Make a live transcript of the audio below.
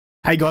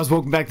Hey guys,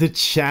 welcome back to the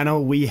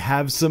channel. We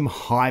have some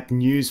hype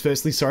news.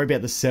 Firstly, sorry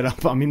about the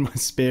setup. I'm in my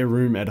spare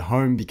room at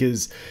home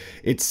because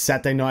it's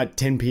Saturday night,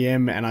 10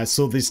 PM, and I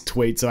saw this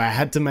tweet, so I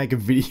had to make a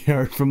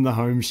video from the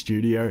home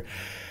studio.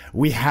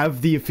 We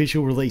have the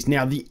official release.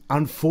 Now, the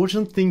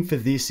unfortunate thing for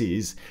this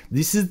is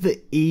the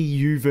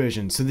EU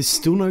version, so there's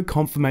still no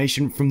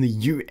confirmation from the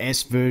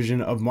US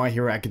version of My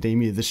Hero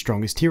Academia, The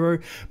Strongest Hero,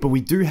 but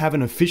we do have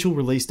an official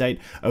release date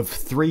of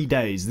 3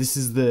 days. This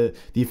is the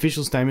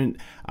official statement.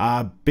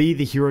 Be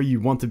the hero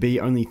you want to be,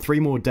 only 3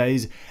 more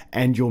days,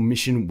 and your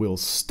mission will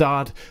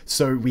start.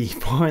 So we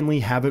finally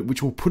have it,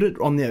 which will put it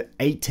on the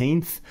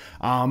 18th.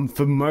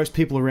 For most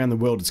people around the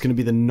world, it's going to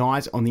be the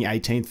night on the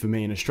 18th for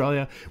me in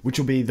Australia, which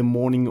will be the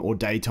morning or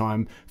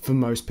daytime for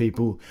most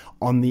people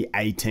on the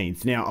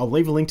 18th. Now, I'll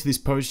leave a link to this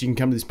post. You can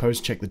come to this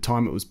post, check the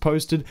time it was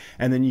posted,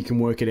 and then you can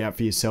work it out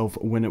for yourself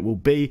when it will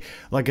be.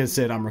 Like I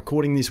said, I'm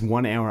recording this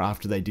 1 hour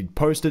after they did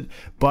post it,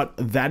 but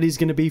that is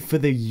going to be for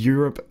the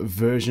Europe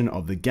version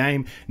of the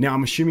game. Now,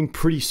 I'm assuming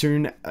pretty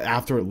soon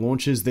after it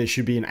launches, there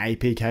should be an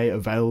APK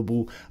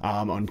available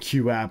on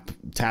QApp,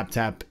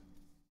 TapTap,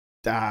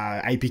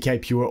 APK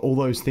Pure, all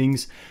those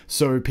things.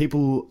 So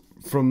people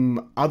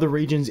from other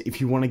regions,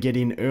 if you want to get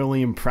in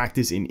early and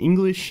practice in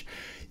English,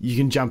 you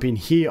can jump in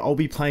here. I'll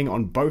be playing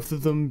on both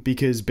of them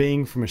because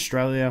being from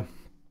Australia,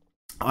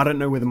 I don't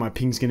know whether my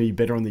ping's going to be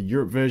better on the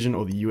Europe version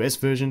or the US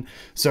version,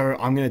 so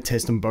I'm going to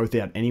test them both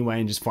out anyway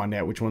and just find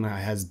out which one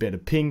has better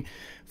ping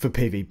for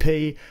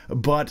PvP.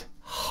 But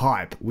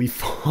hype, we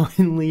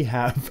finally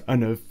have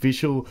an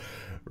official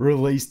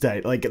release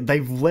date. Like,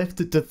 they've left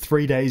it to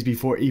 3 days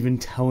before even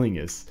telling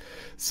us,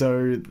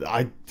 so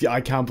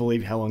I can't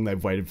believe how long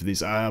they've waited for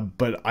this.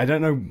 But I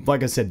don't know,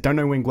 like I said, don't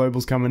know when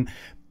Global's coming,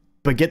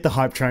 but get the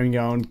hype train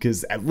going,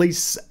 because at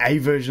least a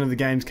version of the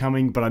game's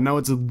coming. But I know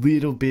it's a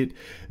little bit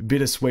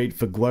bittersweet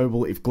for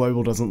Global if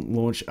Global doesn't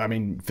launch. I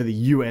mean, for the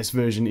US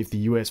version, if the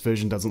US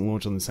version doesn't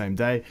launch on the same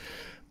day.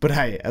 But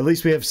hey, at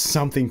least we have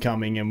something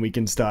coming and we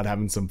can start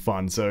having some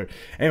fun. So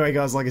anyway,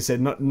 guys, like I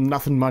said,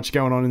 nothing much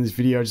going on in this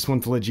video. I just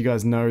wanted to let you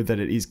guys know that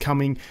it is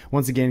coming.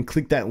 Once again,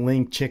 click that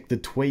link, check the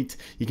tweet.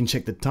 You can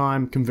check the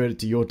time, convert it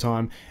to your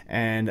time,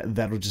 and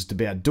that'll just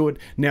about do it.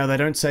 Now, they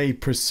don't say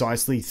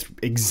precisely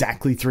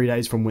exactly 3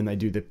 days from when they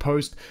do the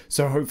post.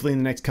 So hopefully in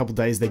the next couple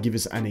days, they give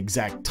us an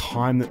exact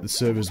time that the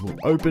servers will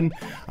open.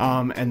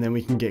 And then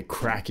we can get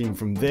cracking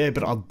from there.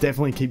 But I'll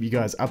definitely keep you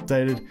guys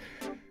updated.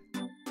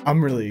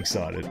 I'm really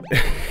excited.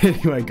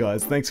 Anyway,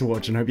 guys, thanks for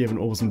watching. Hope you have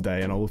an awesome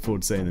day, and I'll look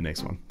forward to seeing you in the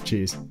next one.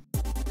 Cheers.